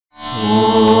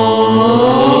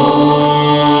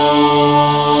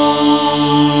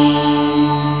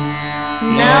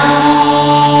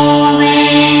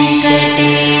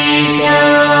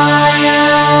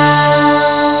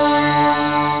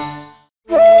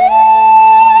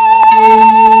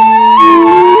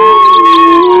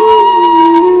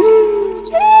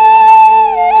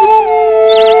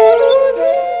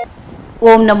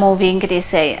ఓం నమో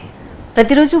వెంకటేశాయ.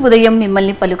 ప్రతిరోజు ఉదయం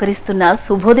మిమ్మల్ని పలుకరిస్తున్న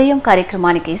శుభోదయం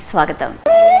కార్యక్రమానికి స్వాగతం.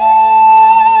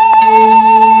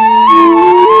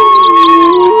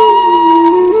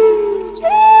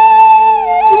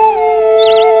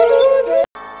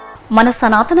 మన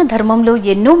సనాతన ధర్మంలో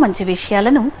ఎన్నో మంచి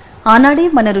విషయాలను ఆనాడే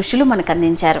మన ఋషులు మనకు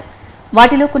అందించారు.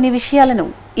 వాటిలో కొన్ని విషయాలను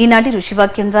ఈనాటి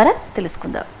ఋషివాక్యం ద్వారా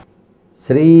తెలుసుకుందాం.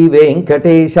 శ్రీ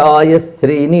వెంకటేశాయ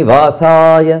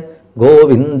శ్రీనివాసాయ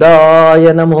గోవిందాయ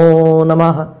నమో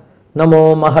నమః. నమో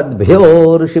మహద్భ్యో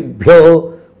ఋషిభ్యో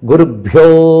గురుభ్యో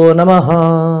నమః.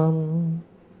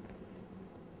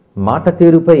 మాట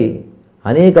తీరుపై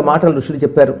అనేక మాటలు ఋషులు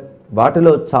చెప్పారు.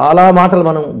 వాటిలో చాలా మాటలు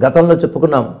మనం గతంలో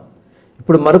చెప్పుకున్నాం.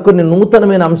 ఇప్పుడు మరికొన్ని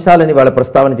నూతనమైన అంశాలని వాళ్ళ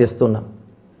ప్రస్తావన చేస్తున్నాం.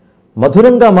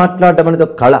 మధురంగా మాట్లాడడం అనేది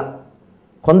ఒక కళ.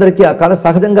 కొందరికి ఆ కళ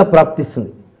సహజంగా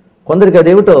ప్రాప్తిస్తుంది, కొందరికి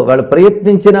అదేమిటో వాళ్ళు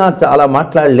ప్రయత్నించినా చాలా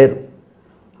మాట్లాడలేరు.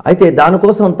 అయితే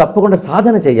దానికోసం తప్పకుండా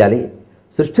సాధన చేయాలి.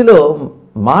 సృష్టిలో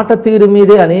మాట తీరు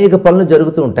మీదే అనేక పనులు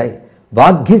జరుగుతూ ఉంటాయి.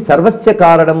 వాగ్గి సర్వస్య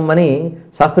కారణం అని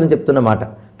శాస్త్రం చెప్తున్న మాట.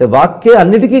 అంటే వాక్యే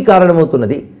అన్నిటికీ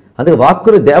కారణమవుతున్నది. అందుకే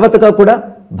వాక్కును దేవతగా కూడా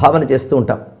భావన చేస్తూ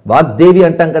ఉంటాం. వాగ్దేవి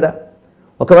అంటాం కదా.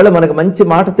 ఒకవేళ మనకు మంచి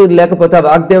మాట తీరు లేకపోతే ఆ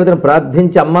వాగ్దేవతను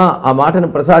ప్రార్థించి అమ్మా ఆ మాటను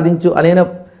ప్రసాదించు అనేనా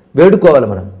వేడుకోవాలి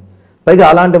మనం. పైగా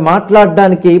అలాంటి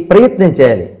మాట్లాడడానికి ప్రయత్నం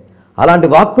చేయాలి. అలాంటి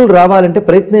వాక్కులు రావాలంటే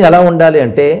ప్రయత్నం ఎలా ఉండాలి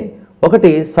అంటే, ఒకటి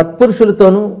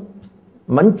సత్పురుషులతోనూ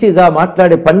మంచిగా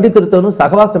మాట్లాడే పండితులతోనూ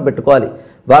సహవాసం పెట్టుకోవాలి.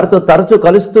 వారితో తరచూ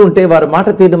కలుస్తూ ఉంటే వారి మాట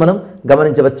తీరును మనం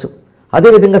గమనించవచ్చు.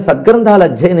 అదేవిధంగా సద్గ్రంథాలు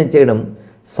అధ్యయనం చేయడం,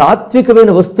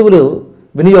 సాత్వికమైన వస్తువులు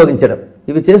వినియోగించడం,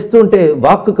 ఇవి చేస్తూ ఉంటే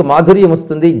వాక్కుకు మాధుర్యం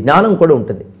వస్తుంది, జ్ఞానం కూడా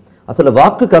ఉంటుంది. అసలు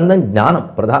వాక్కుకు అందం జ్ఞానం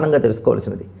ప్రధానంగా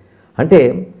తెలుసుకోవాల్సినది. అంటే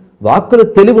వాక్కులు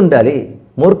తెలివి ఉండాలి.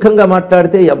 మూర్ఖంగా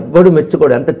మాట్లాడితే ఎవ్వడు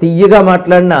మెచ్చుకోడు. ఎంత తీయగా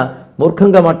మాట్లాడినా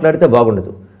మూర్ఖంగా మాట్లాడితే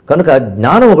బాగుండదు. కనుక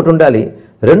జ్ఞానం ఒకటి ఉండాలి.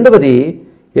 రెండవది,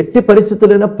 ఎట్టి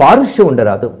పరిస్థితులైనా పారుష్యం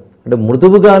ఉండరాదు. అంటే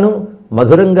మృదువుగాను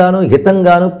మధురంగాను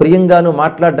హితంగాను ప్రియంగాను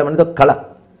మాట్లాడడం అనేది ఒక కళ.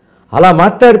 అలా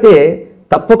మాట్లాడితే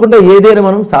తప్పకుండా ఏదైనా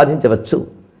మనం సాధించవచ్చు.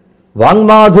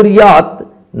 వాంగ్మాధుర్యాత్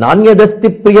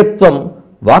నాణ్యదస్తి ప్రియత్వం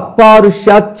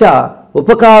వాక్పారుష్యాచ్చ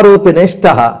ఉపకారోపి నేష్ట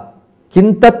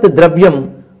కింతత్ ద్రవ్యం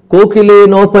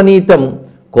కోకిలేనోపనీతం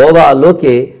కోవా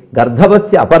లోకే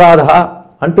గర్ధవస్య అపరాధ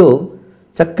అంటూ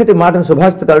చక్కటి మాటను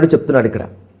సుభాషితకారుడు చెప్తున్నాడు. ఇక్కడ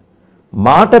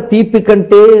మాట తీపి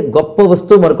కంటే గొప్ప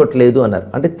వస్తువు మరొకట్లేదు అన్నారు.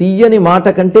 అంటే తీయని మాట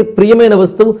కంటే ప్రియమైన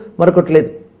వస్తువు మరొకట్లేదు.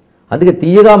 అందుకే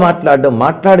తీయగా మాట్లాడడం,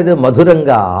 మాట్లాడేది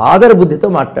మధురంగా ఆదర బుద్ధితో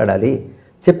మాట్లాడాలి.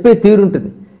 చెప్పే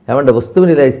తీరుంటుంది. ఏమంటే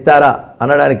వస్తువుని ఇలా ఇస్తారా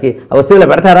అనడానికి, ఆ వస్తువు ఇలా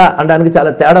పెడతారా అనడానికి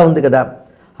చాలా తేడా ఉంది కదా.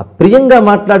 ఆ ప్రియంగా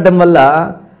మాట్లాడడం వల్ల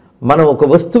మనం ఒక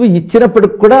వస్తువు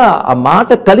ఇచ్చినప్పటికి కూడా ఆ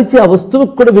మాట కలిసి ఆ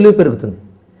వస్తువుకు కూడా విలువ పెరుగుతుంది.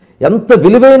 ఎంత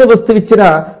విలువైన వస్తువు ఇచ్చినా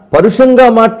పరుషంగా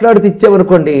మాట్లాడుతూ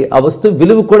ఇచ్చామనుకోండి, ఆ వస్తువు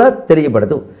విలువ కూడా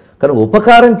తెలియబడదు. కనుక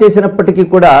ఉపకారం చేసినప్పటికీ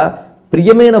కూడా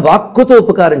ప్రియమైన వాక్కుతో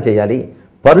ఉపకారం చేయాలి.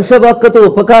 పరుష వాక్కుతో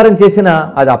ఉపకారం చేసినా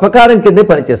అది అపకారం కిందే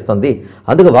పనిచేస్తుంది.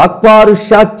 అందుకు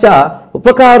వాక్పారుష్యాచ్చ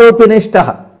ఉపకారోపినేష్ట.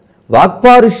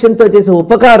 వాక్పారుష్యంతో చేసే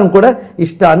ఉపకారం కూడా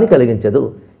ఇష్టాన్ని కలిగించదు.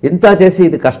 ఇంత చేసి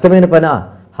ఇది కష్టమైన పనా?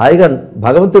 హాయిగా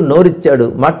భగవంతుడు నోరిచ్చాడు,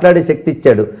 మాట్లాడే శక్తి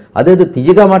ఇచ్చాడు, అదేదో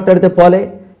తీయగా మాట్లాడితే పోలే.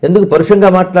 ఎందుకు పరుషంగా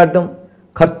మాట్లాడడం?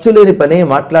 ఖర్చు లేని పనే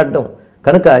మాట్లాడడం.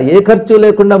 కనుక ఏ ఖర్చు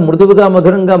లేకుండా మృదువుగా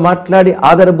మధురంగా మాట్లాడి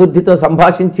ఆదర బుద్ధితో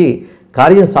సంభాషించి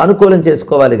కార్యం సానుకూలం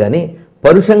చేసుకోవాలి. కానీ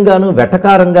పరుషంగాను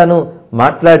వెటకారంగాను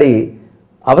మాట్లాడి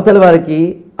అవతల వారికి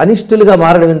అనిష్టులుగా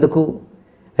మారడం ఎందుకు?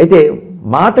 అయితే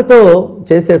మాటతో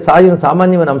చేసే సాయం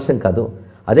సామాన్యమైన అంశం కాదు,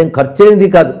 అదేం ఖర్చయింది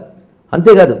కాదు.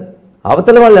 అంతేకాదు,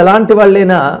 అవతల వాళ్ళు ఎలాంటి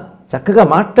వాళ్ళైనా చక్కగా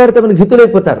మాట్లాడితే మనకి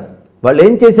హితులైపోతారు. వాళ్ళు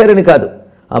ఏం చేశారని కాదు,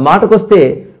 ఆ మాటకొస్తే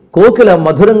కోకిల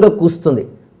మధురంగా కూస్తుంది,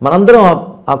 మనందరం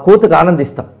ఆ కూతకు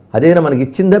ఆనందిస్తాం. అదేనా మనకి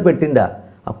ఇచ్చిందా పెట్టిందా?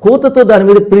 ఆ కూతతో దాని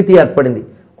మీద ప్రీతి ఏర్పడింది.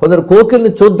 కొందరు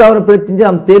కోకిల్ని చూద్దామని ప్రయత్నించి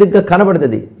అంత తేలిగ్గా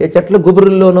కనబడుతుంది. ఏ చెట్ల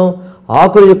గుబురుల్లోనూ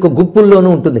ఆకుల యొక్క గుప్పుల్లోనూ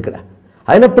ఉంటుంది ఇక్కడ.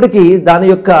 అయినప్పటికీ దాని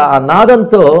యొక్క ఆ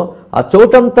నాదంతో ఆ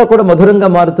చోటంతా కూడా మధురంగా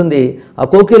మారుతుంది. ఆ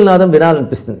కోకిల నాదం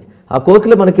వినాలనిపిస్తుంది. ఆ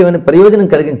కోకిల మనకి ఏమైనా ప్రయోజనం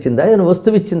కలిగించిందా? ఏమైనా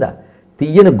వస్తువు ఇచ్చిందా?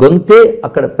 తీయని గొంతే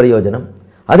అక్కడ ప్రయోజనం.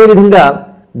 అదేవిధంగా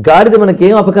గాడిద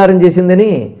మనకేం అపకారం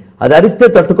చేసిందని అది అరిస్తే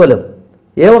తట్టుకోలేం.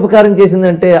 ఏం అపకారం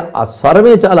చేసిందంటే ఆ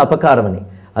స్వరమే చాలా అపకారం అని.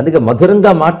 అందుకే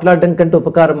మధురంగా మాట్లాడడం కంటే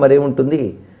ఉపకారం మరేముంటుంది?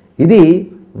 ఇది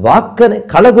వాక్కనే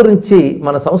కళ గురించి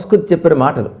మన సంస్కృతి చెప్పిన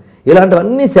మాటలు.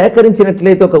 ఇలాంటివన్నీ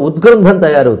సేకరించినట్లయితే ఒక ఉద్గ్రంథం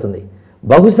తయారవుతుంది.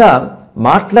 బహుశా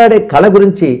మాట్లాడే కళ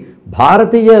గురించి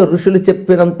భారతీయ ఋషులు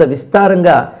చెప్పినంత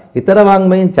విస్తారంగా ఇతర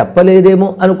వాంగ్మయం చెప్పలేదేమో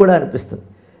అని కూడా అనిపిస్తుంది.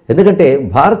 ఎందుకంటే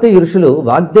భారతీయ ఋషులు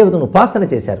వాగ్దేవతను ఉపాసన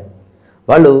చేశారు.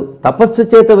 వాళ్ళు తపస్సు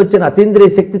చేత వచ్చిన అతీంద్రియ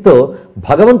శక్తితో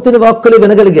భగవంతుని వాక్కులు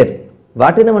వినగలిగారు.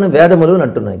 వాటిని మనం వేదములు అని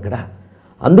అంటున్నాం ఇక్కడ.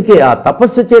 అందుకే ఆ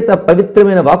తపస్సు చేత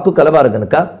పవిత్రమైన వాక్కు కలవారు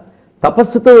గనక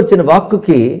తపస్సుతో వచ్చిన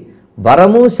వాక్కుకి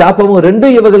వరము శాపము రెండూ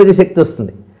ఇవ్వగలిగే శక్తి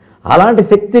వస్తుంది. అలాంటి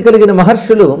శక్తి కలిగిన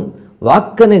మహర్షులు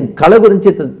వాక్కని కళ గురించి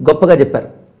గొప్పగా చెప్పారు.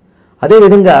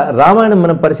 అదేవిధంగా రామాయణం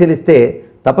మనం పరిశీలిస్తే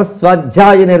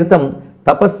తపస్వాధ్యాయ నిరతం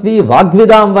తపస్వి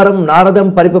వాగ్విదాం వరం నారదం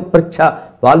పరిపృచ్ఛ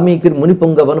వాల్మీకి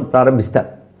మునిపుంగవను ప్రారంభిస్తారు.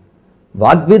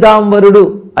 వాగ్విదాంవరుడు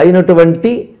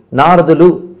అయినటువంటి నారదులు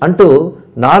అంటూ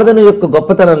నారదుని యొక్క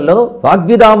గొప్పతనంలో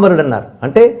వాగ్విదాంవరుడు అన్నారు.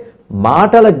 అంటే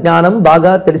మాటల జ్ఞానం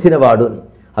బాగా తెలిసినవాడు అని.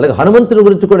 అలాగే హనుమంతుని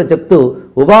గురించి కూడా చెప్తూ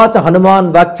ఉవాచ హనుమాన్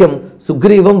వాక్యం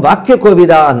సుగ్రీవం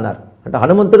వాక్యకోవిద అన్నారు. అంటే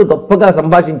హనుమంతుడు గొప్పగా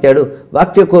సంభాషించాడు,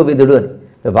 వాక్యకోవిదుడు అని.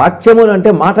 వాక్యములు అంటే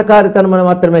మాటకారితనం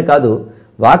మాత్రమే కాదు,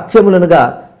 వాక్యములనుగా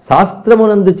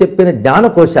శాస్త్రమునందు చెప్పిన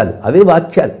జ్ఞానకోశాలు, అవి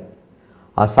వాక్యాలు.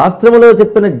 ఆ శాస్త్రములో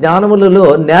చెప్పిన జ్ఞానములలో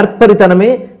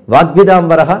నేర్పరితనమే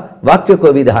వాగ్విదాంబర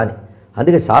వాక్యకోవిద అని.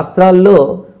 అందుకే శాస్త్రాల్లో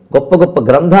గొప్ప గొప్ప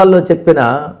గ్రంథాల్లో చెప్పిన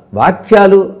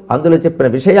వాక్యాలు, అందులో చెప్పిన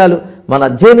విషయాలు మన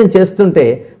అధ్యయనం చేస్తుంటే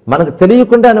మనకు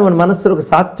తెలియకుండానే మన మనస్సులో ఒక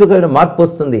సాత్వికమైన మార్పు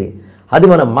వస్తుంది. అది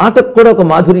మన మాటకు కూడా ఒక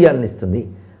మాధుర్యాన్ని ఇస్తుంది.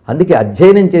 అందుకే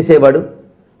అధ్యయనం చేసేవాడు,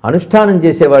 అనుష్ఠానం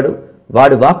చేసేవాడు,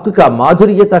 వాడి వాక్కుకి ఆ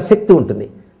మాధుర్యత శక్తి ఉంటుంది.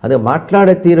 అదే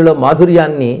మాట్లాడే తీరులో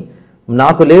మాధుర్యాన్ని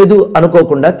నాకు లేదు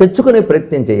అనుకోకుండా తెచ్చుకునే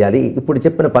ప్రయత్నం చేయాలి ఇప్పుడు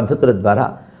చెప్పిన పద్ధతుల ద్వారా.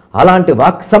 అలాంటి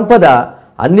వాక్ సంపద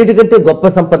అన్నిటికంటే గొప్ప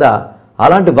సంపద.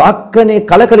 అలాంటి వాక్ అనే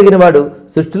కళ కలిగిన వాడు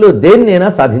సృష్టిలో దేన్నైనా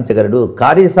సాధించగలడు.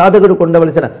 కార్యసాధకుడికి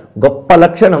ఉండవలసిన గొప్ప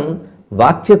లక్షణం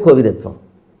వాక్య కోవిదత్వం.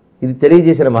 ఇది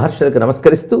తెలియజేసిన మహర్షులకు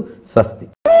నమస్కరిస్తూ స్వస్తి.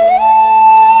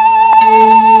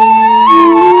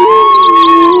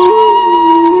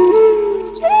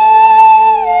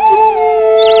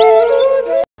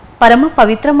 పరమ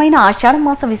పవిత్రమైన ఆషాఢ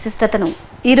మాస విశిష్టతను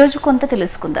ఈరోజు కొంత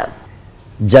తెలుసుకుందాం.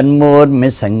 జన్మోర్మి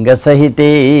సంగసహితే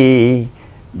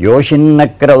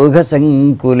యోషిన్నక్రౌఘ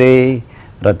సంకులే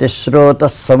రతిశ్రోత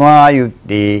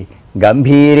సమాయుక్తి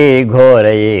గంభీరే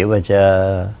ఘోరయేవచ.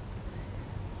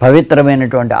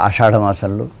 పవిత్రమైనటువంటి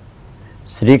ఆషాఢమాసంలో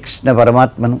శ్రీకృష్ణ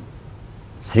పరమాత్మను,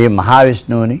 శ్రీ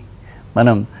మహావిష్ణువుని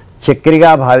మనం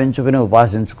చక్రిగా భావించుకుని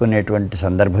ఉపాసించుకునేటువంటి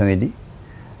సందర్భం ఇది.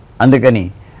 అందుకని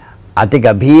అతి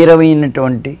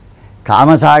గభీరమైనటువంటి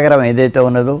కామసాగరం ఏదైతే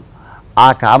ఉన్నదో ఆ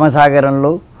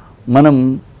కామసాగరంలో మనం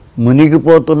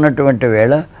మునిగిపోతున్నటువంటి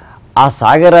వేళ ఆ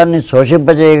సాగరాన్ని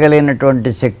శోషింపజేయగలిగినటువంటి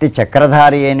శక్తి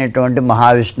చక్రధారి అయినటువంటి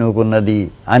మహావిష్ణువుకు ఉన్నది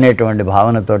అనేటువంటి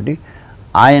భావనతోటి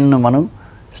ఆయన్ను మనం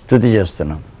స్తుతి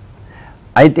చేస్తున్నాం.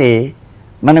 అయితే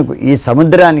మనకు ఈ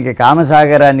సముద్రానికి,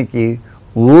 కామసాగరానికి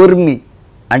ఊర్మి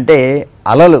అంటే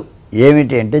అలలు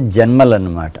ఏమిటి అంటే జన్మలు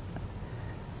అన్నమాట.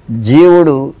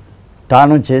 జీవుడు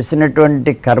తాను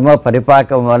చేసినటువంటి కర్మ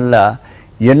పరిపాకం వల్ల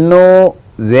ఎన్నో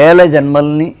వేల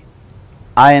జన్మల్ని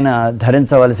ఆయన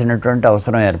ధరించవలసినటువంటి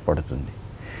అవసరం ఏర్పడుతుంది.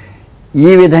 ఈ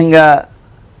విధంగా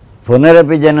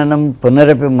పునరపి జననం,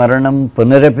 పునరపి మరణం,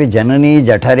 పునరపి జననీ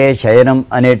జఠరే శయనం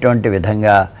అనేటువంటి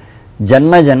విధంగా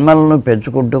జన్మ జన్మలను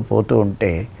పెంచుకుంటూ పోతూ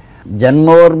ఉంటే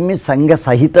జన్మోర్మి సంగ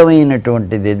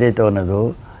సహితమైనటువంటిది ఏదైతే ఉన్నదో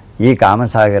ఈ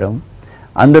కామసాగరం,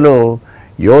 అందులో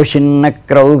యోషిన్న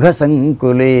క్రౌఘ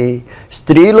సంకులే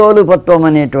స్త్రీలోలుపత్వం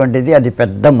అనేటువంటిది అది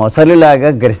పెద్ద మొసలిలాగా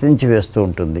గ్రసించి వేస్తూ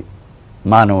ఉంటుంది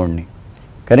మానవుడిని.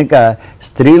 కనుక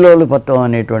స్త్రీలోలుపత్వం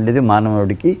అనేటువంటిది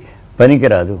మానవుడికి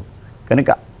పనికిరాదు. కనుక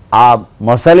ఆ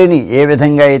మొసలిని ఏ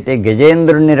విధంగా అయితే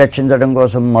గజేంద్రుణ్ణి రక్షించడం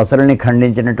కోసం మొసలిని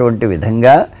ఖండించినటువంటి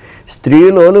విధంగా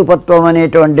స్త్రీలోలుపత్వం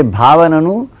అనేటువంటి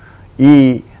భావనను ఈ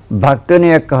భక్తుని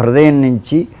యొక్క హృదయం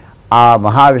నుంచి ఆ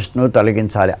మహావిష్ణువు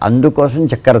తొలగించాలి. అందుకోసం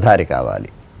చక్రధారి కావాలి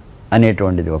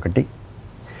అనేటువంటిది ఒకటి.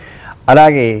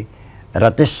 అలాగే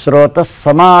రతిస్రోత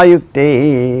సమాయుక్తే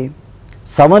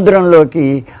సముద్రంలోకి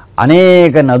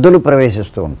అనేక నదులు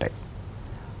ప్రవేశిస్తూ ఉంటాయి.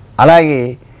 అలాగే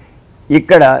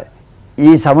ఇక్కడ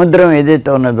ఈ సముద్రం ఏదైతే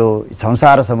ఉన్నదో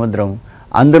సంసార సముద్రం,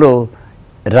 అందులో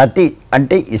రతి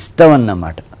అంటే ఇష్టం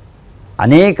అన్నమాట.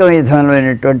 అనేక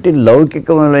విధములైనటువంటి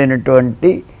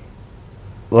లౌకికములైనటువంటి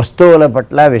వస్తువుల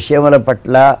పట్ల, విషయముల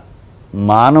పట్ల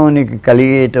మానవునికి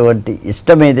కలిగేటువంటి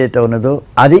ఇష్టం ఏదైతే ఉన్నదో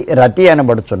అది రతి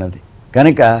అనబడుతున్నది.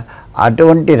 కనుక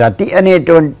అటువంటి రతి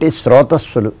అనేటువంటి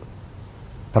స్రోతస్సులు,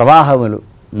 ప్రవాహములు,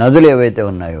 నదులు ఏవైతే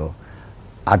ఉన్నాయో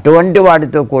అటువంటి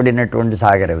వాటితో కూడినటువంటి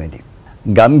సాగరం ఇది.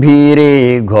 గంభీరే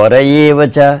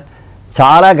ఘోరయేవచ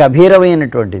చాలా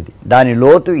గభీరమైనటువంటిది. దాని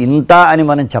లోతు ఇంత అని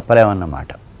మనం చెప్పలేమన్నమాట.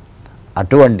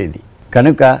 అటువంటిది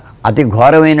కనుక అతి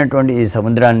ఘోరమైనటువంటి ఈ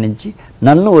సముద్రాన్ని నుంచి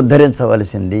నన్ను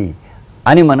ఉద్ధరించవలసింది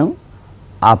అని మనం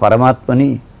ఆ పరమాత్మని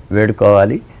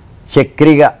వేడుకోవాలి.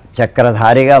 చక్రిగా,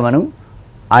 చక్రధారిగా మనం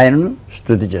ఆయనను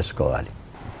స్తుతి చేసుకోవాలి.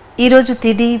 ఈరోజు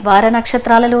తిథి, వార,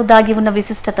 నక్షత్రాలలో దాగి ఉన్న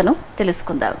విశిష్టతను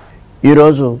తెలుసుకుందాం.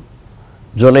 ఈరోజు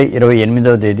జూలై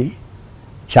 28వ తేదీ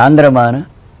చాంద్రమాన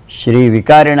శ్రీ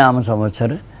వికారినామ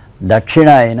సంవత్సర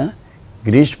దక్షిణాయన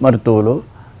గ్రీష్మ ఋతువులో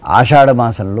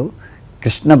ఆషాఢమాసంలో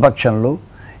కృష్ణపక్షంలో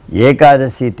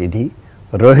ఏకాదశి తిథి,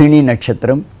 రోహిణీ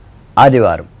నక్షత్రం,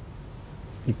 ఆదివారం.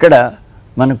 ఇక్కడ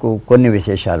మనకు కొన్ని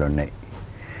విశేషాలు ఉన్నాయి.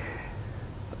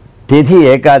 తిథి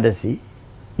ఏకాదశి,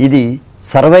 ఇది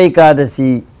సర్వైకాదశి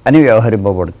అని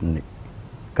వ్యవహరింపబడుతుంది.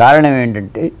 కారణం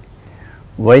ఏంటంటే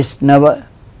వైష్ణవ,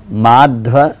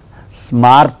 మాధ్వ,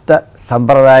 స్మార్త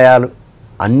సంప్రదాయాలు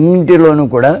అన్నింటిలోనూ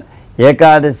కూడా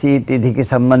ఏకాదశి తిథికి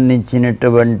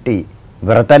సంబంధించినటువంటి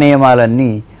వ్రత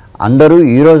నియమాలన్నీ అందరూ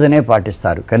ఈ రోజునే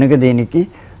పాటిస్తారు. కనుక దీనికి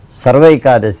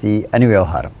సర్వైకాదశి అని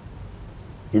వ్యవహారం.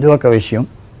 ఇది ఒక విషయం.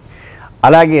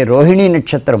 అలాగే రోహిణీ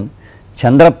నక్షత్రం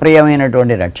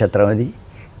చంద్రప్రియమైనటువంటి నక్షత్రం అది.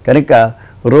 కనుక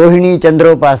రోహిణీ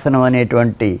చంద్రోపాసనం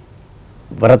అనేటువంటి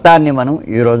వ్రతాన్ని మనం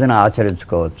ఈ రోజున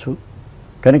ఆచరించుకోవచ్చు.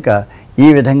 కనుక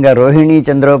ఈ విధంగా రోహిణీ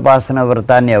చంద్రోపాసన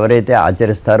వ్రతాన్ని ఎవరైతే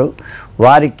ఆచరిస్తారో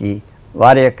వారికి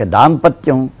వారి యొక్క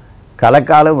దాంపత్యం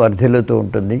కలకాలం వర్ధిల్లుతూ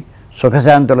ఉంటుంది.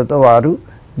 సుఖశాంతులతో వారు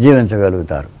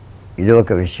జీవించగలుగుతారు. ఇది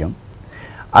ఒక విషయం.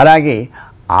 అలాగే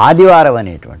ఆదివారం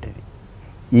అనేటువంటిది,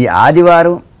 ఈ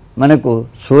ఆదివారం మనకు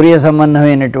సూర్య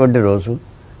సంబంధమైనటువంటి రోజు.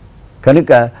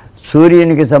 కనుక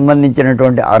సూర్యునికి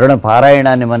సంబంధించినటువంటి అరుణ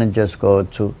పారాయణాన్ని మనం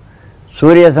చేసుకోవచ్చు.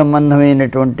 సూర్య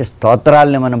సంబంధమైనటువంటి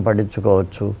స్తోత్రాల్ని మనం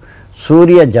పఠించుకోవచ్చు.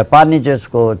 సూర్య జపాన్ని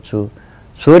చేసుకోవచ్చు.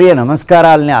 సూర్య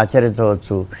నమస్కారాలని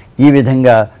ఆచరించవచ్చు. ఈ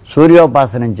విధంగా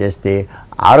సూర్యోపాసనం చేస్తే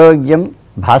ఆరోగ్యం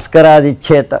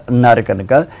భాస్కరాదిచ్చేత అన్నారు.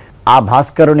 కనుక ఆ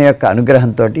భాస్కరుని యొక్క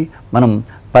అనుగ్రహంతో మనం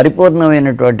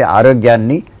పరిపూర్ణమైనటువంటి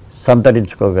ఆరోగ్యాన్ని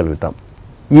సంతరించుకోగలుగుతాం.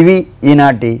 ఇవి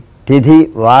ఈనాటి తిథి,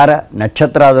 వార,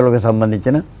 నక్షత్రాదులకు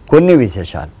సంబంధించిన కొన్ని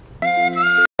విశేషాలు.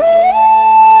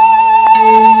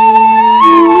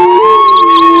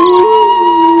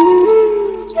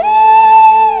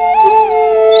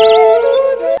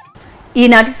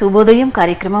 ఈనాటి శుభోదయం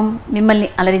కార్యక్రమం మిమ్మల్ని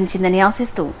అలరించిందని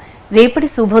ఆశిస్తూ రేపటి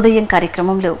శుభోదయం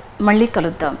కార్యక్రమంలో మళ్ళీ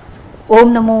కలుద్దాం. ఓం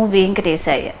నమో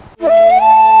వెంకటేశాయ.